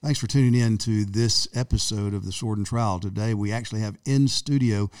Thanks for tuning in to this episode of The Sword and Trowel. Today we actually have in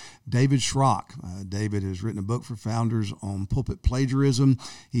studio David Schrock. David has written a book for founders on pulpit plagiarism.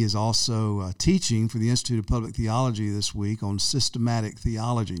 He is also teaching for the Institute of Public Theology this week on systematic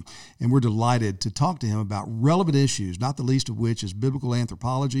theology. And we're delighted to talk to him about relevant issues, not the least of which is biblical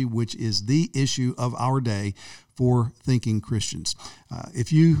anthropology, which is the issue of our day for thinking Christians.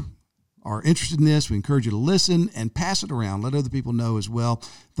 If you are interested in this, we encourage you to listen and pass it around. Let other people know as well.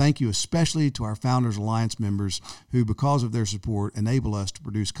 Thank you especially to our Founders Alliance members who, because of their support, enable us to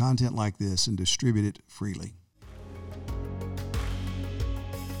produce content like this and distribute it freely.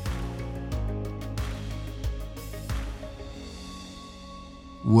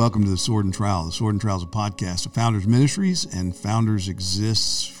 Welcome to The Sword and Trowel. The Sword and Trowel is a podcast of Founders Ministries, and Founders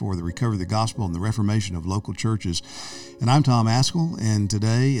exists for the recovery of the gospel and the reformation of local churches. And I'm Tom Askell, and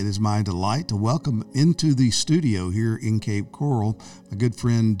today it is my delight to welcome into the studio here in Cape Coral my good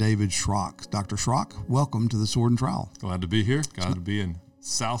friend David Schrock. Dr. Schrock, welcome to The Sword and Trowel. Glad to be here. Glad to be in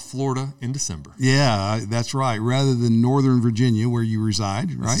South Florida in December. Yeah, that's right. Rather than Northern Virginia where you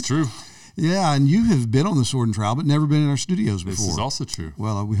reside, right? That's true. Yeah, and you have been on The Sword and Trowel, but never been in our studios before. This is also true.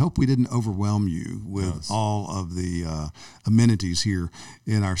 Well, we hope we didn't overwhelm you with all of the amenities here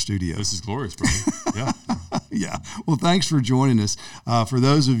in our studios. This is glorious, brother. Yeah. Yeah. Well, thanks for joining us. For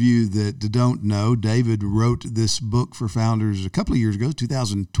those of you that don't know, David wrote this book for founders a couple of years ago,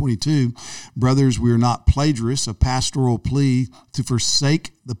 2022, Brothers, We Are Not Plagiarists, a pastoral plea to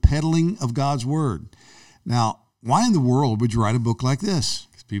forsake the peddling of God's Word. Now, why in the world would you write a book like this?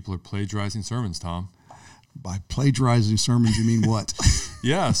 People are plagiarizing sermons, Tom. By plagiarizing sermons, you mean what?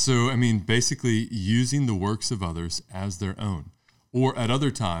 Yeah, so, basically using the works of others as their own. Or at other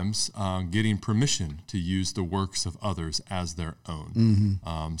times, getting permission to use the works of others as their own.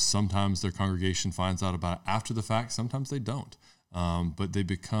 Mm-hmm. Sometimes their congregation finds out about it after the fact. Sometimes they don't. But they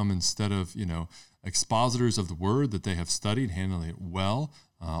become, instead of, expositors of the word that they have studied, handling it well,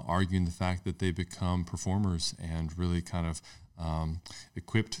 arguing the fact that they become performers and really kind of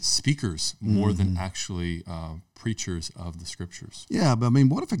equipped speakers more than actually preachers of the scriptures. Yeah, but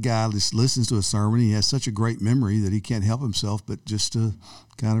what if a guy just listens to a sermon, he has such a great memory that he can't help himself but just to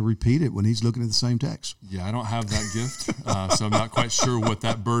kind of repeat it when he's looking at the same text? Yeah, I don't have that gift, so I'm not quite sure what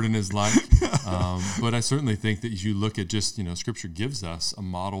that burden is like. But I certainly think that you look at just, Scripture gives us a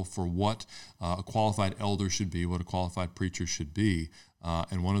model for what a qualified elder should be, what a qualified preacher should be.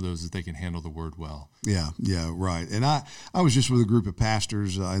 And one of those is they can handle the word well. Yeah, right. And I was just with a group of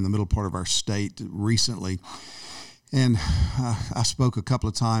pastors in the middle part of our state recently, and I spoke a couple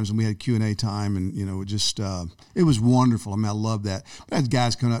of times, and we had Q&A time, and it was wonderful. I love that. But I had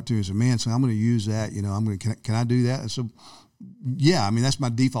guys come up to me and said, "Man, so I'm going to use that. Can I do that?" And so, yeah, that's my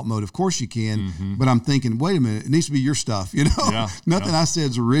default mode. Of course you can, but I'm thinking, wait a minute, it needs to be your stuff. Nothing I said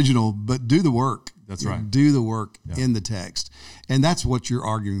is original, but do the work. That's right. Do the work in the text. And that's what you're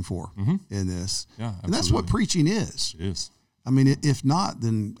arguing for in this. Yeah, absolutely. And that's what preaching is. It is. If not,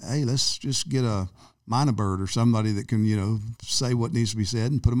 then, hey, let's just get a Minabird or somebody that can, say what needs to be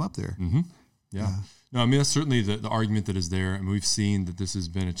said and put them up there. Mm-hmm. Yeah. No, that's certainly the argument that is there. We've seen that this has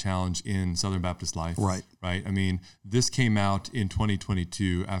been a challenge in Southern Baptist life. Right. This came out in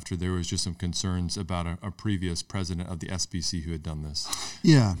 2022 after there was just some concerns about a previous president of the SBC who had done this.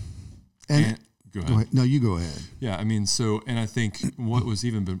 Yeah. And Go ahead. No, you go ahead. Yeah, and I think what was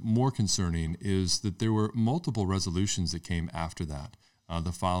even more concerning is that there were multiple resolutions that came after that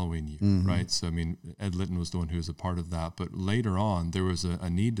the following year, right? So, Ed Litton was the one who was a part of that, but later on, there was a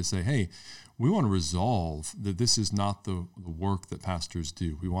need to say, hey, we want to resolve that this is not the work that pastors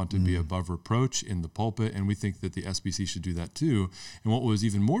do. We want to be above reproach in the pulpit, and we think that the SBC should do that too. And what was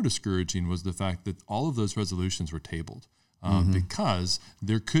even more discouraging was the fact that all of those resolutions were tabled. Because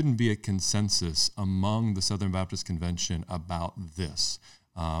there couldn't be a consensus among the Southern Baptist Convention about this.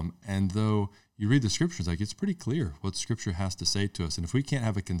 And though you read the scriptures, it's pretty clear what scripture has to say to us. And if we can't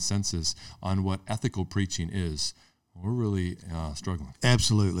have a consensus on what ethical preaching is, we're really struggling.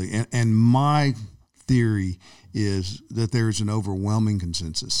 Absolutely. And my theory is that there's an overwhelming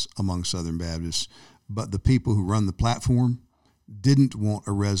consensus among Southern Baptists, but the people who run the platform didn't want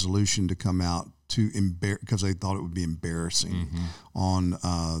a resolution to come out because they thought it would be embarrassing on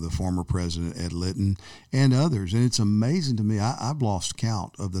the former president, Ed Litton, and others. And it's amazing to me. I've lost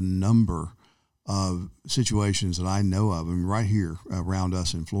count of the number of situations that I know of, right here around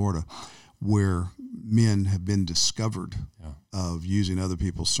us in Florida, where men have been discovered of using other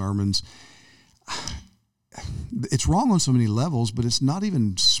people's sermons. It's wrong on so many levels, but it's not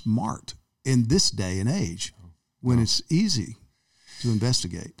even smart in this day and age when it's easy to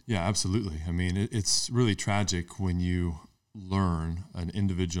investigate. Yeah, absolutely. It's really tragic when you learn, an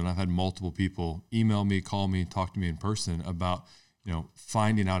individual, and I've had multiple people email me, call me, talk to me in person about,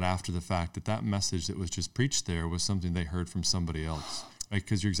 finding out after the fact that message that was just preached there was something they heard from somebody else. Right?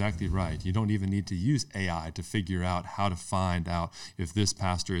 Because you're exactly right. You don't even need to use AI to figure out how to find out if this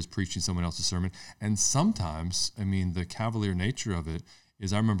pastor is preaching someone else's sermon. And sometimes, the cavalier nature of it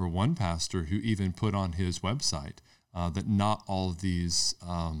is, I remember one pastor who even put on his website that not all of these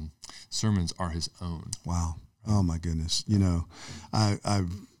sermons are his own. Wow. Oh my goodness. I've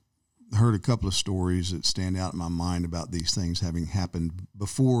heard a couple of stories that stand out in my mind about these things having happened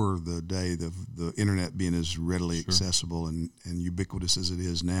before the day of the internet being as readily accessible and ubiquitous as it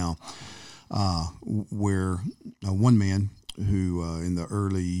is now, where one man who in the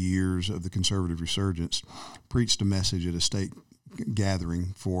early years of the conservative resurgence preached a message at a state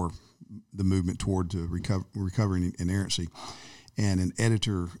gathering for the movement toward recovering inerrancy. And an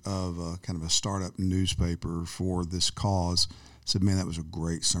editor of kind of a startup newspaper for this cause said, "Man, that was a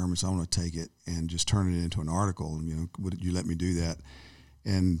great sermon, so I want to take it and just turn it into an article. And, would you let me do that?"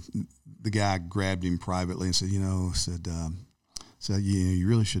 And the guy grabbed him privately and said, you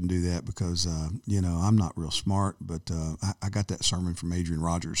really shouldn't do that because, I'm not real smart, but I got that sermon from Adrian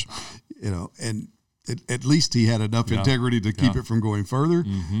Rogers, and at least he had enough integrity to keep it from going further,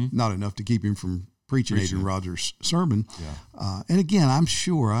 not enough to keep him from preaching Adrian Rogers' sermon. Yeah. And again, I'm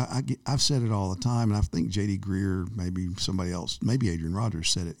sure I've said it all the time, and I think J.D. Greer, maybe somebody else, maybe Adrian Rogers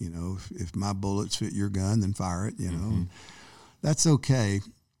said it, if my bullets fit your gun, then fire it, That's okay,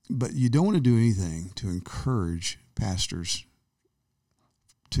 but you don't want to do anything to encourage pastors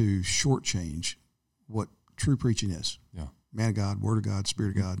to shortchange what true preaching is. Yeah. Man of God, Word of God,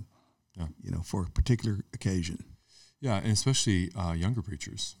 Spirit of God, for a particular occasion. Yeah, and especially younger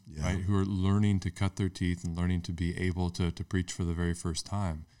preachers, right, who are learning to cut their teeth and learning to be able to preach for the very first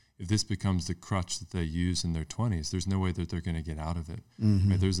time. If this becomes the crutch that they use in their 20s, there's no way that they're going to get out of it.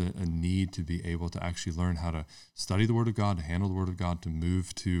 Right? There's a need to be able to actually learn how to study the Word of God, to handle the Word of God, to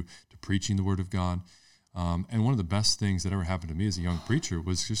move to preaching the Word of God. And one of the best things that ever happened to me as a young preacher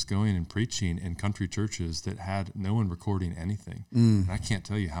was just going and preaching in country churches that had no one recording anything. And I can't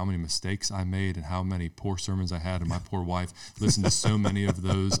tell you how many mistakes I made and how many poor sermons I had, and my poor wife listened to so many of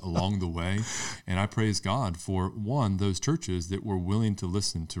those along the way. And I praise God for, one, those churches that were willing to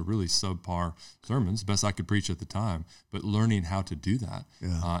listen to really subpar sermons, best I could preach at the time, but learning how to do that.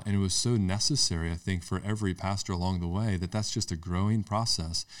 Yeah. And it was so necessary, I think, for every pastor along the way that's just a growing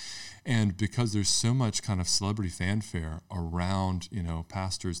process. And because there's so much kind of celebrity fanfare around,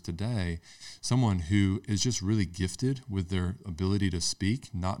 pastors today, someone who is just really gifted with their ability to speak,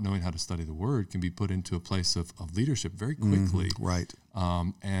 not knowing how to study the Word, can be put into a place of leadership very quickly. Right.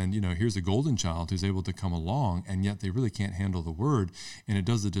 And here's a golden child who's able to come along, and yet they really can't handle the Word, and it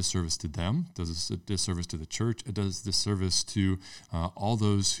does a disservice to them, does a disservice to the church, it does disservice to all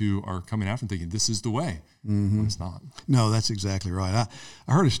those who are coming after and thinking, this is the way. Well, it's not. No, that's exactly right.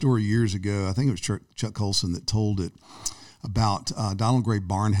 I heard a story years ago, I think it was Chuck Colson that told it, about Donald Gray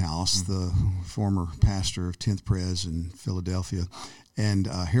Barnhouse, the former pastor of 10th Pres in Philadelphia, and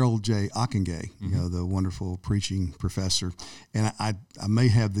Harold J. Ockengay, the wonderful preaching professor. And I may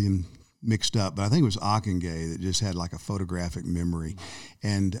have them mixed up, but I think it was Ockengay that just had like a photographic memory.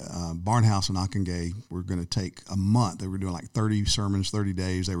 And Barnhouse and Ockengay were going to take a month. They were doing like 30 sermons, 30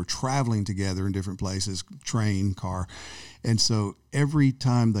 days. They were traveling together in different places, train, car. And so every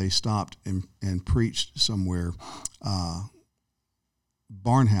time they stopped and preached somewhere,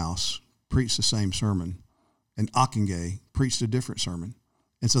 Barnhouse preached the same sermon, and Ockengay preached a different sermon.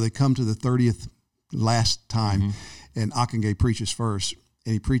 And so they come to the 30th last time, and Ockengay preaches first,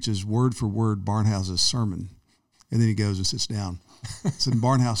 and he preaches word for word Barnhouse's sermon. And then he goes and sits down. So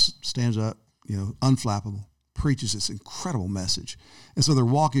Barnhouse stands up, unflappable, preaches this incredible message. And so they're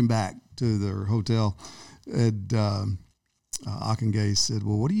walking back to their hotel, and Ockengay said,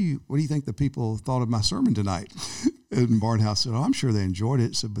 "Well, what do you think the people thought of my sermon tonight?" And Barnhouse said, "Oh, I'm sure they enjoyed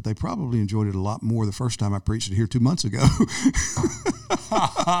it, but they probably enjoyed it a lot more the first time I preached it here 2 months ago."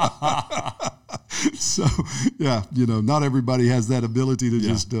 So, not everybody has that ability to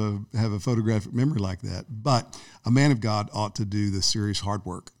just have a photographic memory like that. But a man of God ought to do the serious hard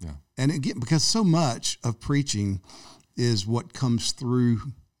work. Yeah. And again, because so much of preaching is what comes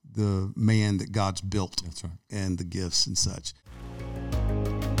through the man that God's built. That's right. And the gifts and such.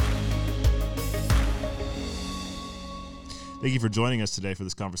 Thank you for joining us today for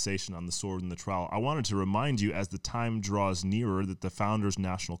this conversation on the sword and the trowel. I wanted to remind you, as the time draws nearer, that the Founders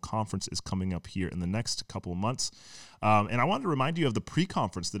National Conference is coming up here in the next couple of months. And I wanted to remind you of the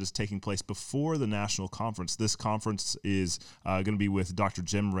pre-conference that is taking place before the national conference. This conference is going to be with Dr.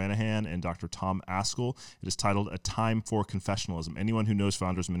 Jim Ranahan and Dr. Tom Askell. It is titled A Time for Confessionalism. Anyone who knows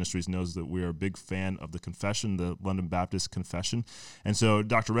Founders Ministries knows that we are a big fan of the confession, the London Baptist Confession. And so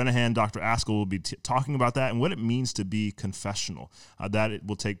Dr. Ranahan, Dr. Askell will be talking about that and what it means to be confessional. That it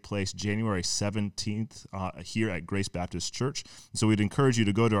will take place January 17th here at Grace Baptist Church. So we'd encourage you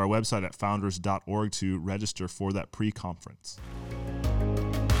to go to our website at founders.org to register for that pre-conference.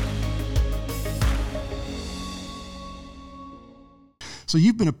 So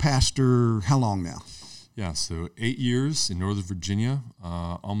you've been a pastor how long now? Yeah, so 8 years in Northern Virginia,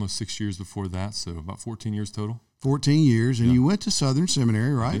 almost 6 years before that, so about 14 years total. 14 years, and you went to Southern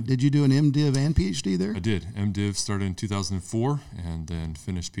Seminary, right? Did you do an MDiv and PhD there? I did. MDiv started in 2004 and then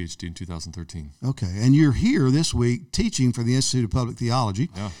finished PhD in 2013. Okay, and you're here this week teaching for the Institute of Public Theology,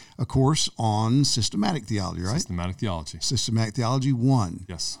 a course on systematic theology, right? Systematic theology. Systematic Theology 1.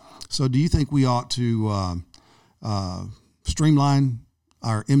 Yes. So do you think we ought to streamline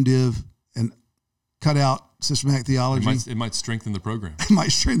our MDiv and cut out systematic theology? It might strengthen the program. It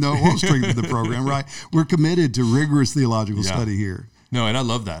won't strengthen the program, right? We're committed to rigorous theological study here. No, and I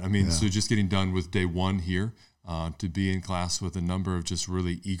love that. I mean, so just getting done with day one here, to be in class with a number of just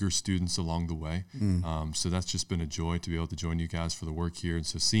really eager students along the way. So that's just been a joy to be able to join you guys for the work here. And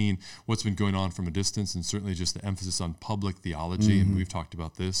so seeing what's been going on from a distance, and certainly just the emphasis on public theology, and we've talked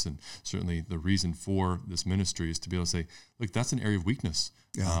about this, and certainly the reason for this ministry is to be able to say, look, that's an area of weakness.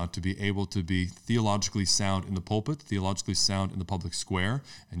 To be able to be theologically sound in the pulpit, theologically sound in the public square,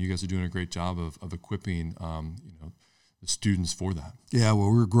 and you guys are doing a great job of equipping the students for that. Yeah,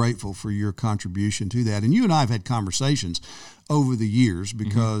 well, we're grateful for your contribution to that. And you and I have had conversations over the years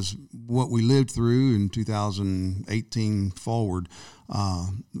because what we lived through in 2018 forward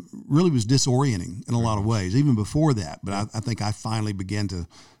really was disorienting in a lot of ways, even before that. But I think I finally began to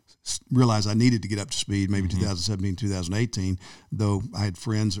realize I needed to get up to speed, maybe 2017, 2018, though I had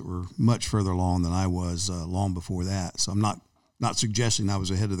friends that were much further along than I was long before that. So I'm not suggesting I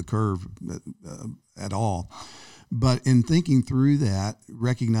was ahead of the curve at all. But in thinking through that,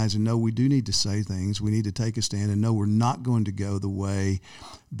 recognizing, no, we do need to say things, we need to take a stand, and no, we're not going to go the way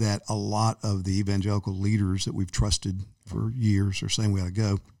that a lot of the evangelical leaders that we've trusted for years are saying we ought to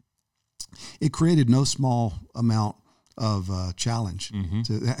go. It created no small amount of challenge.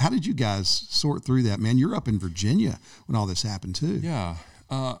 How did you guys sort through that, man? You're up in Virginia when all this happened too. Yeah.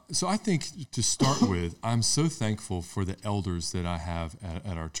 So I think to start with, I'm so thankful for the elders that I have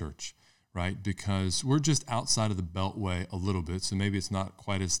at our church, right? Because we're just outside of the Beltway a little bit, so maybe it's not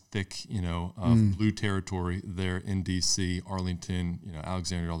quite as thick, blue territory there in D.C., Arlington,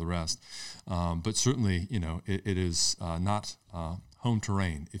 Alexandria, all the rest. But certainly, it is not home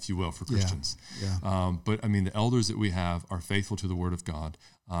terrain, if you will, for Christians. But I mean, the elders that we have are faithful to the Word of God.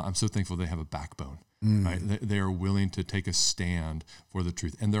 I'm so thankful they have a backbone, right? They are willing to take a stand for the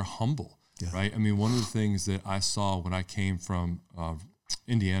truth, and they're humble, right? I mean, one of the things that I saw when I came from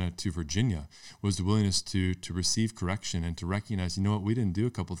Indiana to Virginia was the willingness to receive correction and to recognize, we didn't do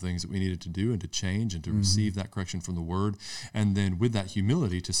a couple of things that we needed to do and to change and to receive that correction from the Word, and then with that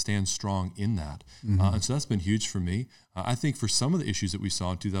humility to stand strong in that. And so that's been huge for me. I think for some of the issues that we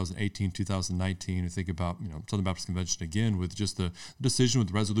saw in 2018, 2019, I think about Southern Baptist Convention again with just the decision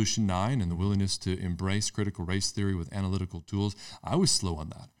with Resolution 9 and the willingness to embrace critical race theory with analytical tools. I was slow on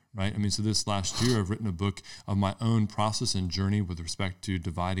that. Right. I mean, so this last year, I've written a book of my own process and journey with respect to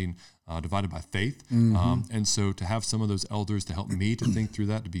divided by faith. And so to have some of those elders to help me to think through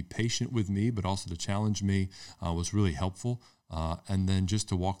that, to be patient with me, but also to challenge me was really helpful. And then just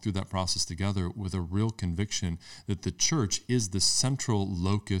to walk through that process together with a real conviction that the church is the central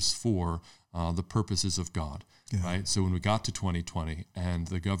locus for the purposes of God. Right. So when we got to 2020 and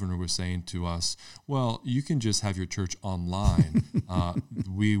the governor was saying to us, well, you can just have your church online,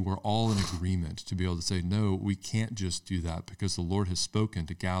 we were all in agreement to be able to say, no, we can't just do that because the Lord has spoken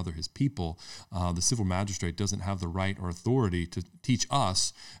to gather his people. The civil magistrate doesn't have the right or authority to teach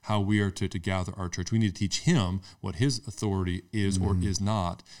us how we are to gather our church. We need to teach him what his authority is or is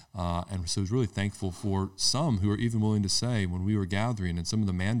not. And so I was really thankful for some who are even willing to say when we were gathering and some of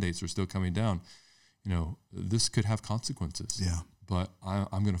the mandates are still coming down, this could have consequences. But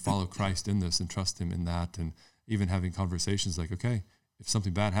I'm going to follow Christ in this and trust him in that. And even having conversations like, okay, if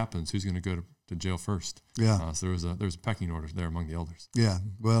something bad happens, who's going to go to jail first? So there was a pecking order there among the elders.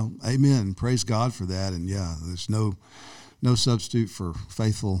 Well, amen. Praise God for that. And there's no substitute for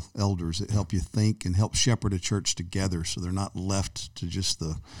faithful elders that help you think and help shepherd a church together so they're not left to just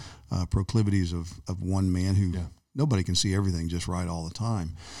the proclivities of one man who nobody can see everything just right all the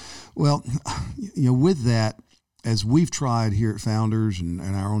time. Well, with that, as we've tried here at Founders and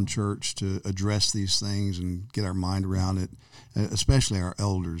our own church to address these things and get our mind around it, especially our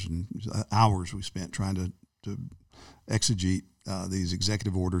elders, and hours we spent trying to exegete these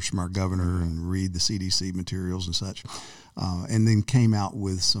executive orders from our governor and read the CDC materials and such, and then came out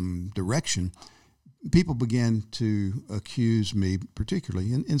with some direction. People began to accuse me,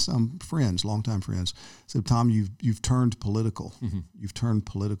 particularly, and some friends, longtime friends, said, "Tom, you've turned political. Mm-hmm. You've turned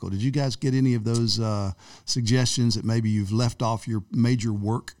political." Did you guys get any of those suggestions that maybe you've left off your major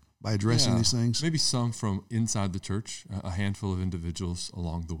work by addressing these things? Maybe some from inside the church, a handful of individuals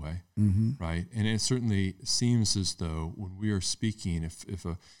along the way, right? And it certainly seems as though when we are speaking,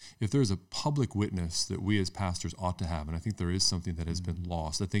 if there's a public witness that we as pastors ought to have, and I think there is something that has been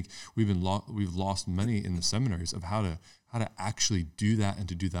lost. I think we've lost many in the seminaries of how to actually do that and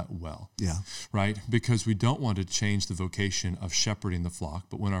to do that well. Yeah. Right? Because we don't want to change the vocation of shepherding the flock,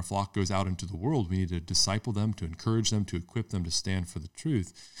 but when our flock goes out into the world, we need to disciple them, to encourage them, to equip them to stand for the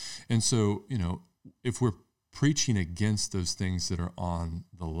truth. And so, if we're preaching against those things that are on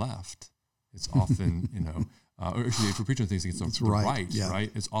the left, it's often, or actually, if we're preaching things against the right,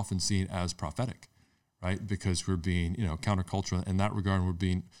 right, it's often seen as prophetic, right? Because we're being, countercultural in that regard,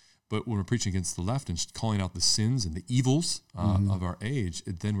 and but when we're preaching against the left and calling out the sins and the evils of our age,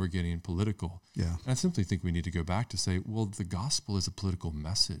 then we're getting political. Yeah. And I simply think we need to go back to say, well, the gospel is a political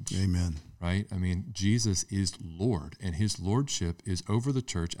message. Amen. Right? I mean, Jesus is Lord, and his lordship is over the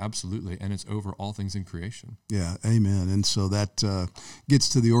church, absolutely, and it's over all things in creation. Yeah, amen. And so that gets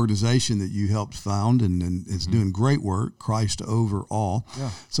to the organization that you helped found, and it's doing great work, Christ Over All.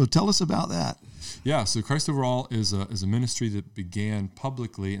 Yeah. So tell us about that. Yeah, so Christ Over All is a ministry that began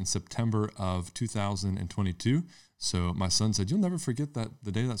publicly in September of 2022. So my son said, "You'll never forget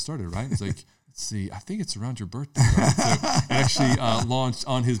the day that started, right?" It's like, let's see, I think it's around your birthday, right? So it actually launched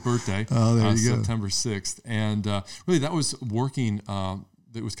on his birthday, September 6th. And really that was working,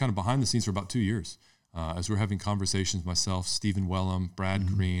 that was kind of behind the scenes for about 2 years. As we're having conversations, myself, Stephen Wellham, Brad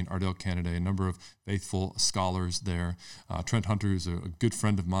Green, Ardell Kennedy, a number of faithful scholars there. Trent Hunter, who's a good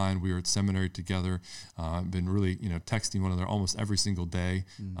friend of mine. We were at seminary together. Been really, texting one another almost every single day,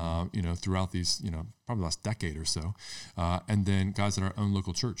 throughout these, probably the last decade or so. And then guys at our own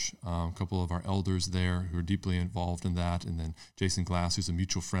local church, a couple of our elders there who are deeply involved in that. And then Jason Glass, who's a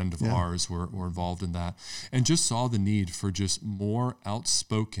mutual friend of ours, were involved in that. And just saw the need for just more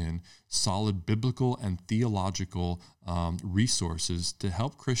outspoken, solid biblical and theological resources to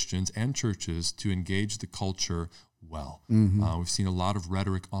help Christians and churches to engage the culture well. We've seen a lot of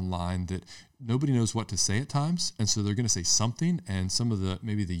rhetoric online that nobody knows what to say at times, and so they're going to say something, and some of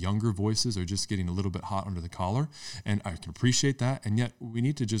maybe the younger voices are just getting a little bit hot under the collar, and I can appreciate that, and yet we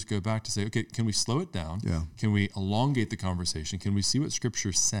need to just go back to say, okay, can we slow it down? Yeah. Can we elongate the conversation? Can we see what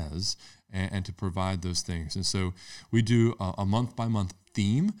Scripture says, and to provide those things? And so we do a month-by-month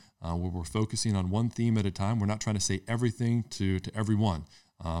theme where we're focusing on one theme at a time. We're not trying to say everything to everyone.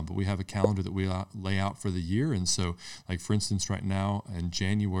 But we have a calendar that we lay out for the year. And so, like, for instance, right now in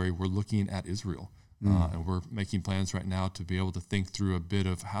January, we're looking at Israel. And we're making plans right now to be able to think through a bit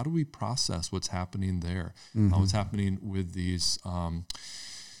of how do we process what's happening there, what's happening with these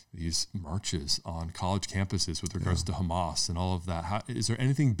marches on college campuses with regards to Hamas and all of that. Is there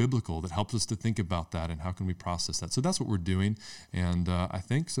anything biblical that helps us to think about that, and how can we process that? So that's what we're doing, and I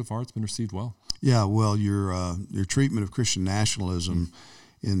think so far it's been received well. Yeah, well, your treatment of Christian nationalism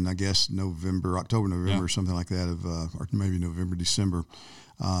in, I guess, October, November, something like that, or maybe November, December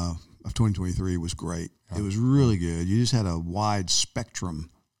of 2023 was great. Yeah. It was really good. You just had a wide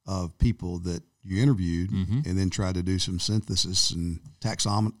spectrum of people that you interviewed and then tried to do some synthesis and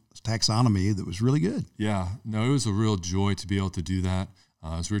taxonomy that was really good. Yeah, no, it was a real joy to be able to do that.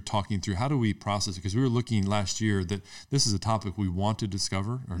 As we were talking through how do we process it, because we were looking last year that this is a topic we want to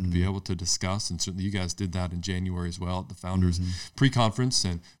discover or to be able to discuss, and certainly you guys did that in January as well at the Founders Pre-Conference,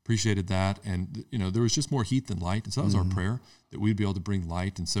 and appreciated that. And there was just more heat than light, and so that was our prayer, that we'd be able to bring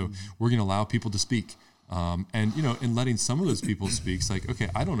light. And so we're going to allow people to speak. And in letting some of those people speak, it's like, okay,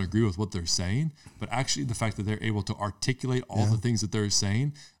 I don't agree with what they're saying, but actually the fact that they're able to articulate all the things that they're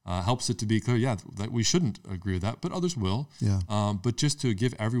saying helps it to be clear, that we shouldn't agree with that, but others will. Yeah. But just to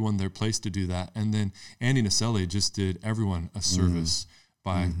give everyone their place to do that. And then Andy Naselli just did everyone a service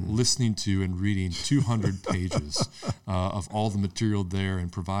by listening to and reading 200 pages of all the material there,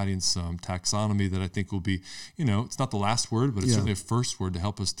 and providing some taxonomy that I think will be, it's not the last word, but it's certainly a first word to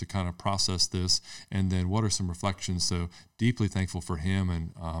help us to kind of process this. And then what are some reflections? So deeply thankful for him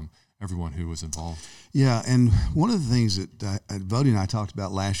and everyone who was involved. Yeah, and one of the things that Vody and I talked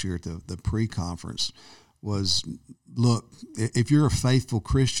about last year at the pre-conference was, look, if you're a faithful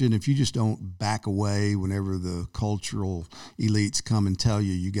Christian, if you just don't back away whenever the cultural elites come and tell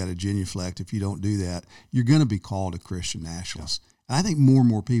you got to genuflect, if you don't do that, you're going to be called a Christian nationalist. And I think more and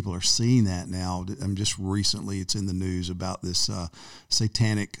more people are seeing that now. Just recently, it's in the news about this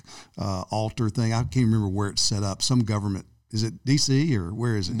satanic altar thing. I can't remember where it's set up. Some government. Is it D.C. or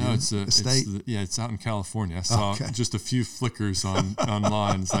where is it? No, it's a state. It's out in California. I saw just a few flickers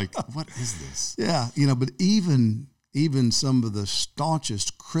online. It's like, what is this? Yeah, but even some of the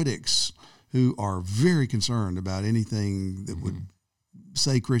staunchest critics who are very concerned about anything that would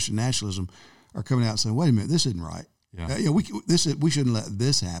say Christian nationalism are coming out and saying, "Wait a minute, this isn't right. Yeah, we shouldn't let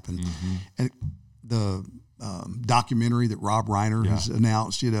this happen." And the documentary that Rob Reiner has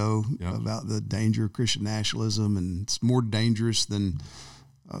announced, about the danger of Christian nationalism, and it's more dangerous than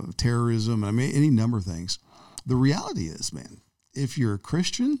terrorism. I mean, any number of things. The reality is, man, if you're a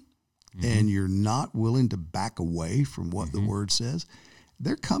Christian and you're not willing to back away from what the Word says,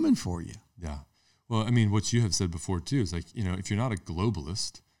 they're coming for you. Yeah. Well, I mean, what you have said before too is like, if you're not a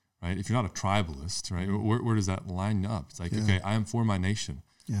globalist, right? If you're not a tribalist, right? Where does that line up? It's like, okay, I am for my nation.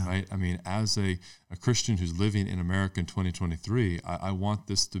 Yeah. Right. I mean, as a Christian who's living in America in 2023, I want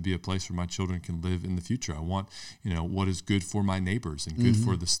this to be a place where my children can live in the future. I want, what is good for my neighbors and good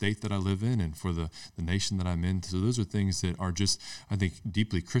for the state that I live in and for the nation that I'm in. So those are things that are just, I think,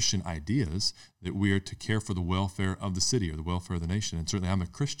 deeply Christian ideas that we are to care for the welfare of the city or the welfare of the nation. And certainly I'm a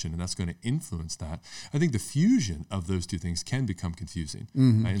Christian, and that's going to influence that. I think the fusion of those two things can become confusing.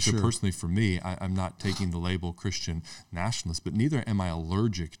 Right? And so personally for me, I'm not taking the label Christian nationalist, but neither am I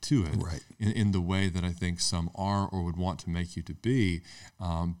allergic to it in the way that I think some are or would want to make you to be,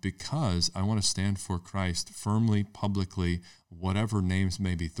 because I want to stand for Christ firmly, publicly, whatever names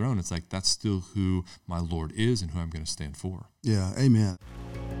may be thrown. It's like that's still who my Lord is and who I'm going to stand for. Yeah, amen.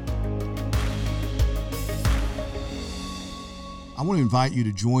 I want to invite you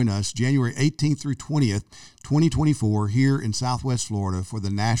to join us January 18th through 20th, 2024, here in Southwest Florida for the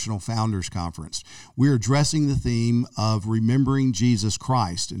National Founders Conference. We're addressing the theme of remembering Jesus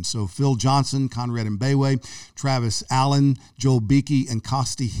Christ. And so Phil Johnson, Conrad Mbewe, Travis Allen, Joel Beakey, and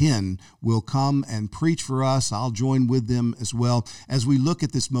Costi Hinn will come and preach for us. I'll join with them as well as we look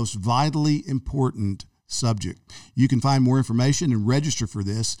at this most vitally important subject. You can find more information and register for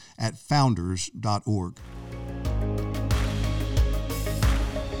this at founders.org.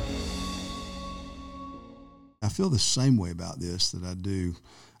 I feel the same way about this that I do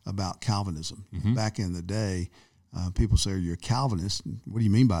about Calvinism. Back in the day, people say, "Are you a Calvinist?" What do you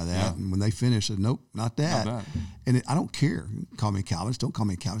mean by that? Yeah. And when they finish, I said, "Nope, not that." And I don't care. Call me a Calvinist. Don't call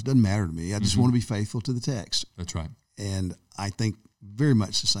me a Calvinist. It doesn't matter to me. I just want to be faithful to the text. That's right. And I think very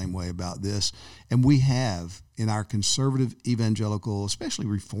much the same way about this. And we have in our conservative, evangelical, especially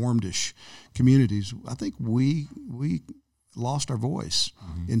reformed-ish communities, I think we lost our voice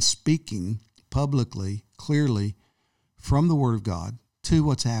in speaking publicly, clearly, from the Word of God to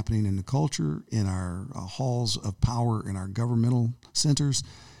what's happening in the culture, in our halls of power, in our governmental centers.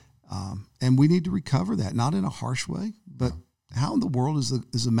 And we need to recover that, not in a harsh way, but how in the world is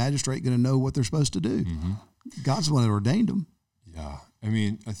the magistrate going to know what they're supposed to do? God's the one that ordained them. Yeah. I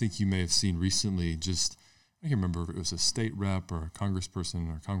mean, I think you may have seen recently I can't remember if it was a state rep or a congressperson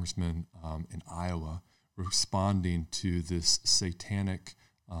or congressman in Iowa responding to this satanic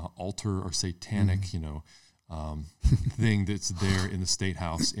altar or satanic, thing that's there in the state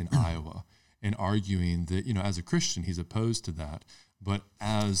house in Iowa, and arguing that, as a Christian, he's opposed to that. But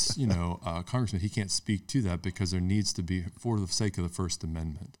as, a congressman, he can't speak to that because there needs to be, for the sake of the First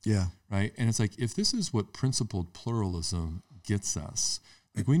Amendment. Yeah. Right. And it's like, if this is what principled pluralism gets us,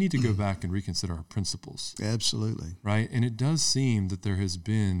 like we need to go back and reconsider our principles. Absolutely. Right. And it does seem that there has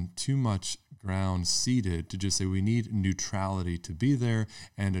been too much ground ceded to just say we need neutrality to be there,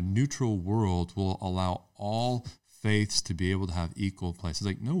 and a neutral world will allow all faiths to be able to have equal place. It's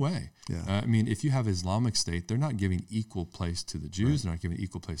like, no way. Yeah. I mean, if you have Islamic State, they're not giving equal place to the Jews. They're not giving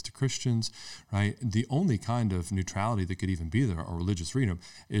equal place to Christians, right? The only kind of neutrality that could even be there, or religious freedom,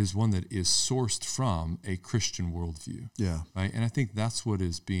 is one that is sourced from a Christian worldview. Yeah. Right? And I think that's what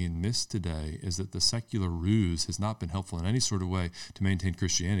is being missed today, is that the secular ruse has not been helpful in any sort of way to maintain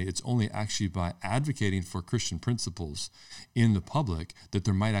Christianity. It's only actually by advocating for Christian principles in the public that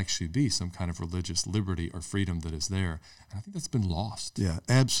there might actually be some kind of religious liberty or freedom that is there. And I think that's been lost. Yeah,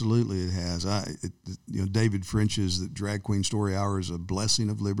 absolutely it has. David French's The Drag Queen Story Hour is a blessing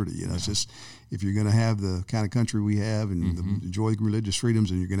of liberty. It's just, if you're going to have the kind of country we have and enjoy religious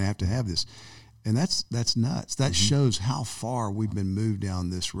freedoms, and you're going to have this. And that's nuts. That shows how far we've been moved down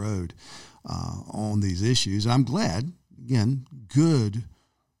this road on these issues. And I'm glad, again, good,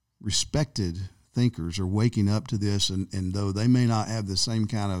 respected thinkers are waking up to this, and though they may not have the same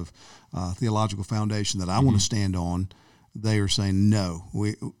kind of theological foundation that I want to stand on, they are saying, no,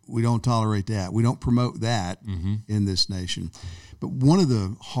 we don't tolerate that. We don't promote that in this nation. But one of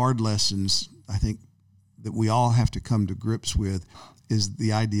the hard lessons, I think, that we all have to come to grips with is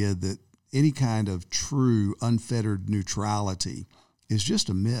the idea that any kind of true, unfettered neutrality is just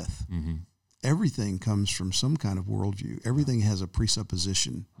a myth. Everything comes from some kind of worldview. Everything has a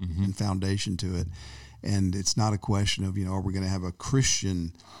presupposition and foundation to it. And it's not a question of, are we going to have a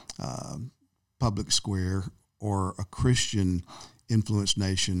Christian public square or a Christian influenced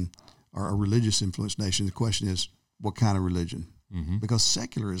nation or a religious influenced nation? The question is, what kind of religion? Because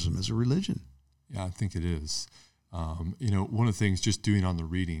secularism is a religion. Yeah, I think it is. One of the things just doing on the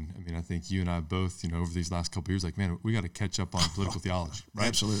reading, I mean, I think you and I both, over these last couple of years, like, man, we got to catch up on political theology, right?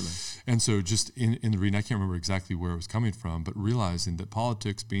 Absolutely. And so just in the reading, I can't remember exactly where it was coming from, but realizing that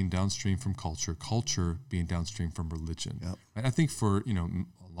politics being downstream from culture, culture being downstream from religion. Yep. And I think for,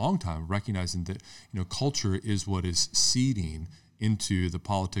 a long time, recognizing that, culture is what is seeding into the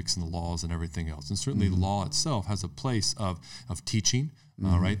politics and the laws and everything else. And certainly law itself has a place of teaching,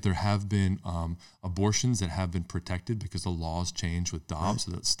 right? There have been abortions that have been protected because the laws changed with Dobbs,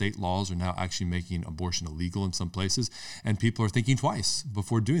 so that state laws are now actually making abortion illegal in some places, and people are thinking twice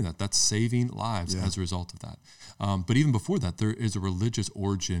before doing that. That's saving lives as a result of that. But even before that, there is a religious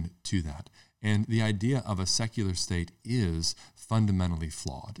origin to that. And the idea of a secular state is fundamentally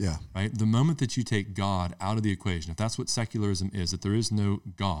flawed, right? The moment that you take God out of the equation, if that's what secularism is, that there is no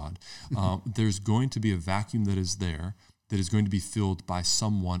God, there's going to be a vacuum that is there that is going to be filled by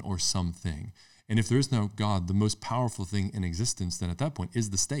someone or something. And if there is no God, the most powerful thing in existence then at that point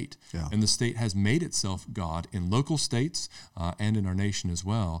is the state. And the state has made itself God in local states and in our nation as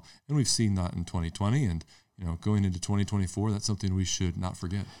well. And we've seen that in 2020 and going into 2024, that's something we should not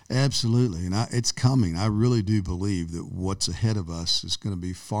forget. Absolutely. And it's coming. I really do believe that what's ahead of us is going to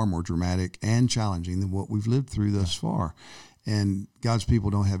be far more dramatic and challenging than what we've lived through thus far. And God's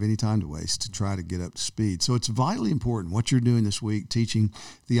people don't have any time to waste to try to get up to speed. So it's vitally important what you're doing this week, teaching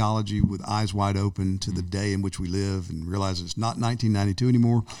theology with eyes wide open to the day in which we live and realize it's not 1992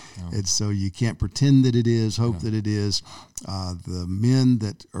 anymore. It's so you can't pretend that it is, hope that it is. The men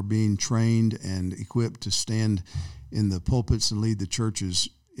that are being trained and equipped to stand in the pulpits and lead the churches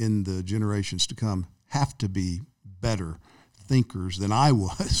in the generations to come have to be better thinkers than I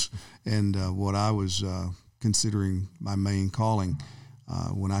was and what I was considering my main calling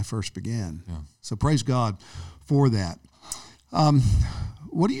when I first began. So praise God for that.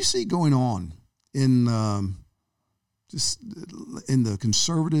 What do you see going on in just in the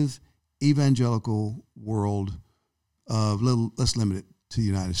conservative evangelical world of, let's limit it to the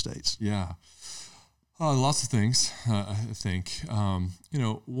United States? Lots of things, I think.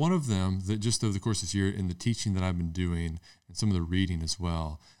 One of them that just over the course of this year in the teaching that I've been doing and some of the reading as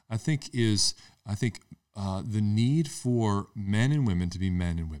well, I think the need for men and women to be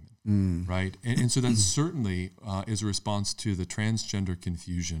men and women, right? And so that certainly is a response to the transgender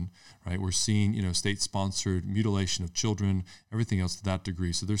confusion, right? We're seeing, state-sponsored mutilation of children, everything else to that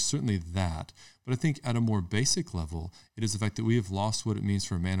degree. So there's certainly that. But I think at a more basic level, it is the fact that we have lost what it means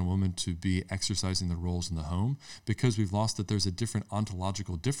for a man and woman to be exercising their roles in the home because we've lost that there's a different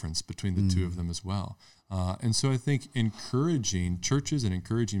ontological difference between the two of them as well. And so I think encouraging churches and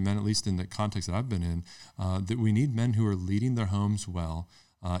encouraging men, at least in the context that I've been in, that we need men who are leading their homes well,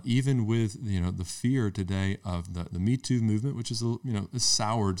 even with the fear today of the Me Too movement, which is has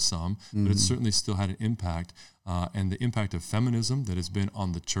soured some, but it's certainly still had an impact, and the impact of feminism that has been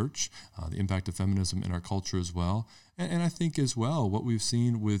on the church, the impact of feminism in our culture as well, and I think as well what we've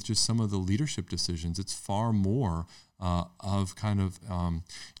seen with just some of the leadership decisions. It's far more of kind of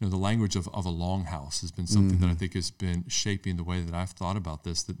the language of a longhouse has been something that I think has been shaping the way that I've thought about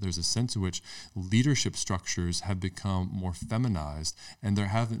this, that there's a sense in which leadership structures have become more feminized and there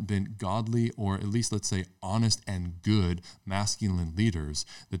haven't been godly, or at least let's say honest and good masculine leaders,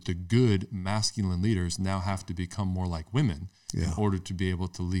 that the good masculine leaders now have to become more like women in order to be able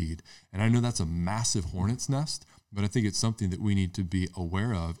to lead. And I know that's a massive hornet's nest, but I think it's something that we need to be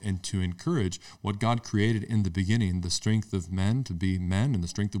aware of and to encourage what God created in the beginning, the strength of men to be men and the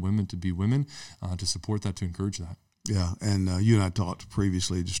strength of women to be women, to support that, to encourage that. Yeah, and you and I talked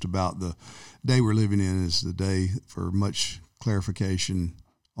previously just about the day we're living in is the day for much clarification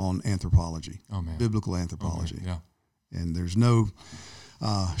on anthropology, biblical anthropology. And there's no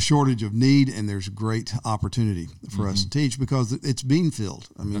shortage of need, and there's great opportunity for us to teach because it's being filled.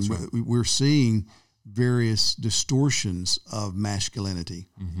 I mean, we're seeing various distortions of masculinity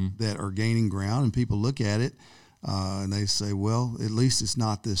that are gaining ground, and people look at it and they say, well, at least it's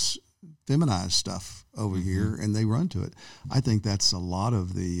not this feminized stuff over here, and they run to it. I think that's a lot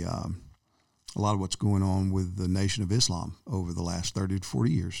of what's going on with the Nation of Islam over the last 30 to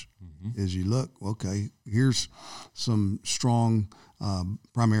 40 years. Is you look, okay, here's some strong,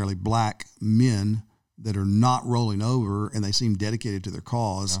 primarily black men that are not rolling over, and they seem dedicated to their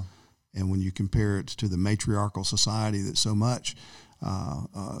cause. Yeah. And when you compare it to the matriarchal society that so much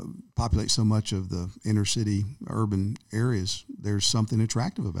populates so much of the inner city urban areas, there's something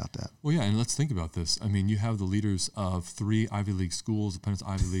attractive about that. Well, yeah, and let's think about this. I mean, you have the leaders of 3 Ivy League schools, depends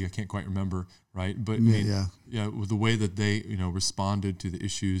Ivy League, I can't quite remember, right? But with the way that they, responded to the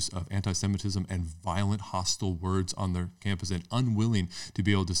issues of anti-Semitism and violent, hostile words on their campus, and unwilling to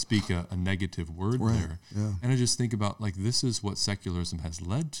be able to speak a negative word there. Yeah. And I just think about, this is what secularism has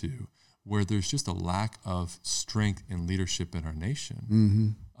led to, where there's just a lack of strength in leadership in our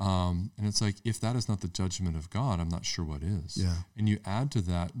nation. And it's if that is not the judgment of God, I'm not sure what is. Yeah. And you add to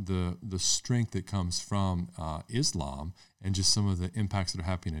that the strength that comes from Islam and just some of the impacts that are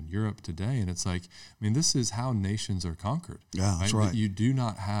happening in Europe today. And it's this is how nations are conquered. Yeah, that's right. That you do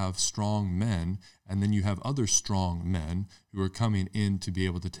not have strong men, and then you have other strong men who are coming in to be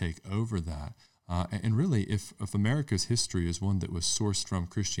able to take over that. And really, if America's history is one that was sourced from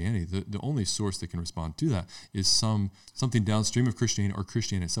Christianity, the only source that can respond to that is something downstream of Christianity, or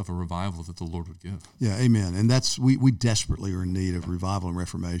Christianity itself, a revival that the Lord would give. Yeah, amen. And that's we desperately are in need of revival and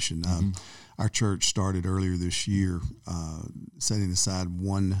reformation. Our church started earlier this year setting aside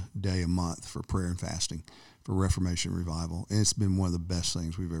one day a month for prayer and fasting for Reformation revival. And it's been one of the best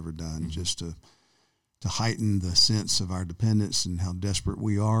things we've ever done, just to heighten the sense of our dependence and how desperate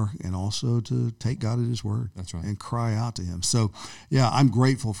we are, and also to take God at his word. That's right. And cry out to him. So, yeah, I'm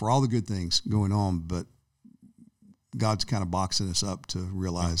grateful for all the good things going on, but God's kind of boxing us up to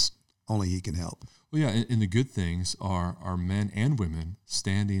realize only he can help. Well, yeah, and the good things are men and women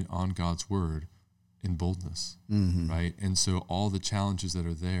standing on God's word in boldness, right? And so all the challenges that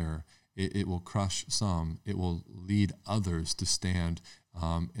are there, it will crush some. It will lead others to stand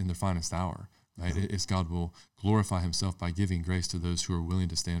in their finest hour. Right? Yeah. As God will glorify himself by giving grace to those who are willing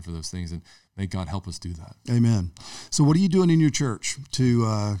to stand for those things, and may God help us do that. Amen. So what are you doing in your church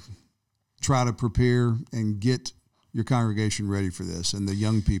to try to prepare and get your congregation ready for this and the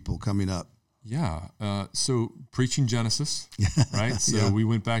young people coming up? Yeah. So preaching Genesis, right? So we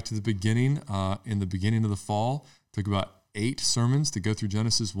went back to the beginning in the beginning of the fall, took about 8 sermons to go through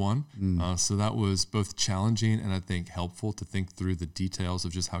Genesis 1. So that was both challenging and I think helpful to think through the details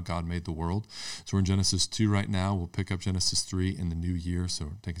of just how God made the world. So we're in Genesis 2 right now. We'll pick up Genesis 3 in the new year. So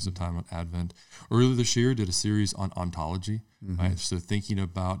we're taking some time on Advent. Earlier this year, did a series on ontology, right? So thinking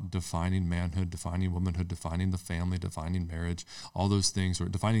about defining manhood, defining womanhood, defining the family, defining marriage, all those things, or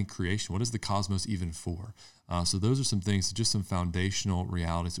defining creation. What is the cosmos even for? So those are some things, just some foundational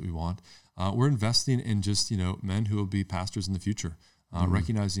realities that we want. We're investing in just, men who will be pastors in the future,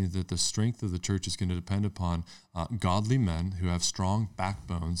 recognizing that the strength of the church is going to depend upon godly men who have strong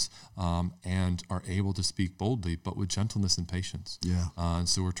backbones and are able to speak boldly, but with gentleness and patience. Yeah. And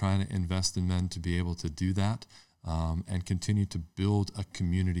so we're trying to invest in men to be able to do that. And continue to build a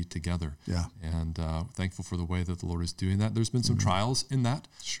community together. Yeah. And thankful for the way that the Lord is doing that. There's been some trials in that.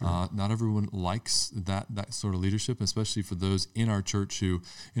 Sure. Not everyone likes that sort of leadership, especially for those in our church who,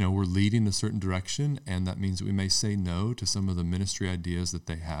 we're leading a certain direction, and that means that we may say no to some of the ministry ideas that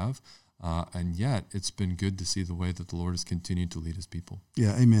they have. And yet it's been good to see the way that the Lord has continued to lead his people.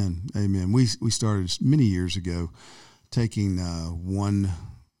 Yeah, amen. Amen. We started many years ago taking one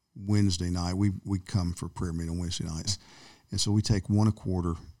Wednesday night. We come for prayer meeting on Wednesday nights. And so we take one a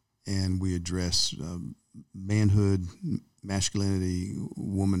quarter and we address manhood, masculinity,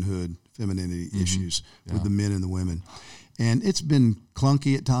 womanhood, femininity issues with the men and the women. And it's been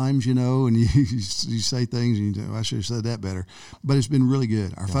clunky at times, and you say things and you think, I should have said that better. But it's been really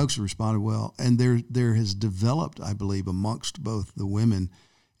good. Our folks have responded well. And there has developed, I believe, amongst both the women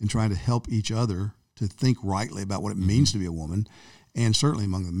in trying to help each other to think rightly about what it means to be a woman. And certainly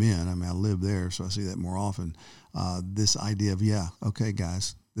among the men, I live there, so I see that more often, this idea of, okay,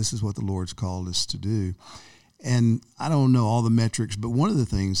 guys, this is what the Lord's called us to do. And I don't know all the metrics, but one of the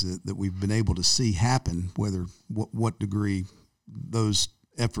things that we've been able to see happen, whether what degree those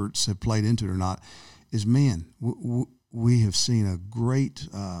efforts have played into it or not, is, we have seen a great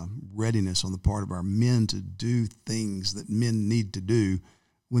readiness on the part of our men to do things that men need to do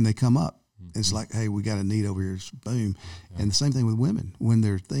when they come up. It's like, hey, we got a need over here, boom. Yeah. And the same thing with women. When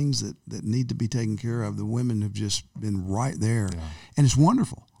there are things that need to be taken care of, the women have just been right there. Yeah. And it's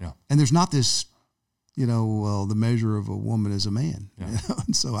wonderful. Yeah. And there's not this, the measure of a woman is a man. Yeah.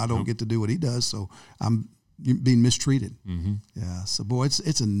 And so I don't get to do what he does, so I'm being mistreated. Mm-hmm. Yeah. So boy,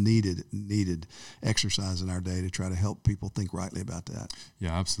 it's a needed exercise in our day to try to help people think rightly about that.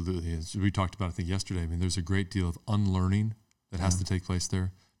 Yeah, absolutely. As we talked about, I think yesterday, I mean, there's a great deal of unlearning that has to take place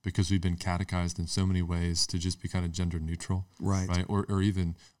there because we've been catechized in so many ways to just be kind of gender neutral. Right. Or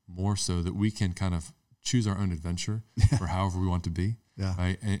even more so that we can kind of choose our own adventure for however we want to be. Yeah.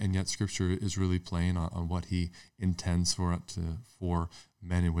 Right. And yet Scripture is really playing on what He intends for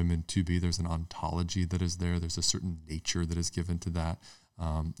men and women to be. There's an ontology that is there. There's a certain nature that is given to that.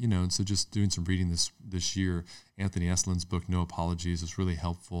 And so just doing some reading this year, Anthony Eslin's book, No Apologies, is really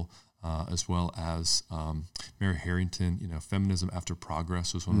helpful, as well as Mary Harrington, Feminism After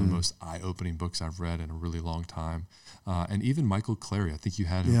Progress was one of the most eye-opening books I've read in a really long time. And even Michael Clary, I think you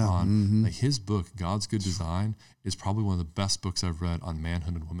had him on. Mm-hmm. Like his book, God's Good Design, is probably one of the best books I've read on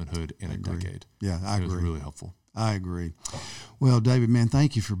manhood and womanhood in a decade. Yeah, I agree. It was really helpful. I agree. Well, David, man,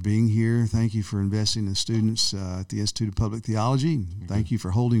 thank you for being here. Thank you for investing in students at the Institute of Public Theology. Thank you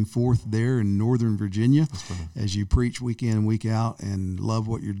for holding forth there in Northern Virginia as you preach week in and week out, and love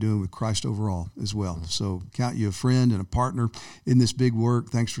what you're doing with Christ Overall as well. So count you a friend and a partner in this big work.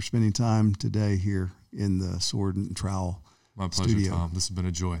 Thanks for spending time today here in the Sword and Trowel My pleasure, studio. Tom. This has been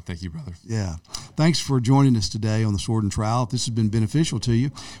a joy. Thank you, brother. Yeah. Thanks for joining us today on the Sword and Trowel. If this has been beneficial to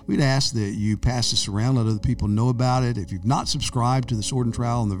you, we'd ask that you pass this around, let other people know about it. If you've not subscribed to the Sword and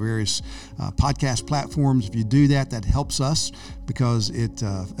Trowel on the various podcast platforms, if you do that, that helps us because it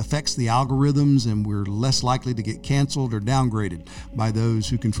affects the algorithms, and we're less likely to get canceled or downgraded by those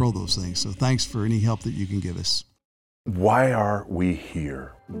who control those things. So thanks for any help that you can give us. Why are we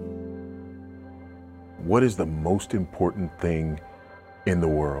here? What is the most important thing in the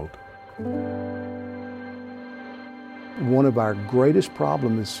world? One of our greatest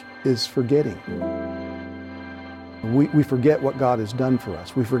problems is forgetting. We forget what God has done for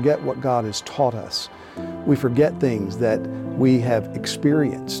us. We forget what God has taught us. We forget things that we have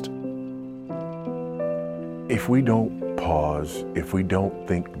experienced. If we don't pause, if we don't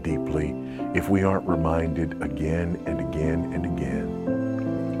think deeply, if we aren't reminded again and again and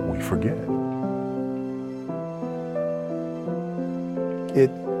again, we forget. It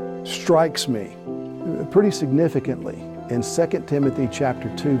strikes me pretty significantly in 2 Timothy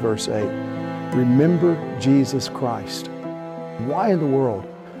chapter 2, verse 8. Remember Jesus Christ. Why in the world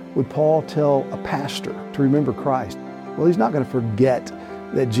would Paul tell a pastor to remember Christ? Well, he's not going to forget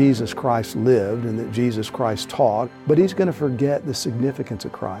that Jesus Christ lived and that Jesus Christ taught, but he's going to forget the significance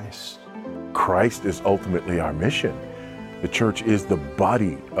of Christ. Christ is ultimately our mission. The church is the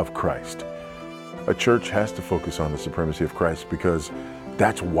body of Christ. A church has to focus on the supremacy of Christ because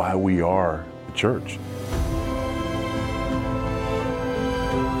that's why we are the church.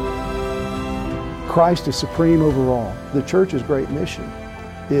 Christ is supreme over all. The church's great mission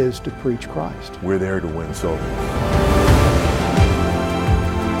is to preach Christ. We're there to win souls.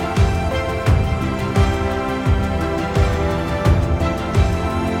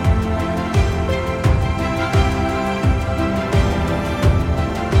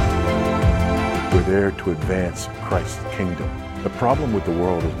 There to advance Christ's kingdom. The problem with the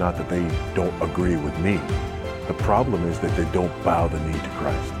world is not that they don't agree with me. The problem is that they don't bow the knee to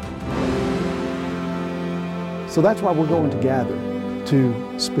Christ. So that's why we're going to gather,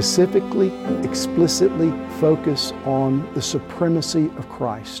 to specifically, explicitly focus on the supremacy of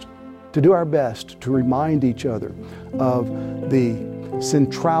Christ, to do our best to remind each other of the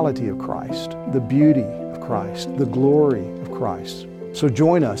centrality of Christ, the beauty of Christ, the glory of Christ. So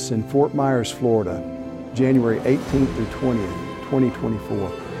join us in Fort Myers, Florida, January 18th through 20th,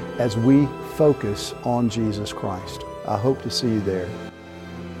 2024, as we focus on Jesus Christ. I hope to see you there.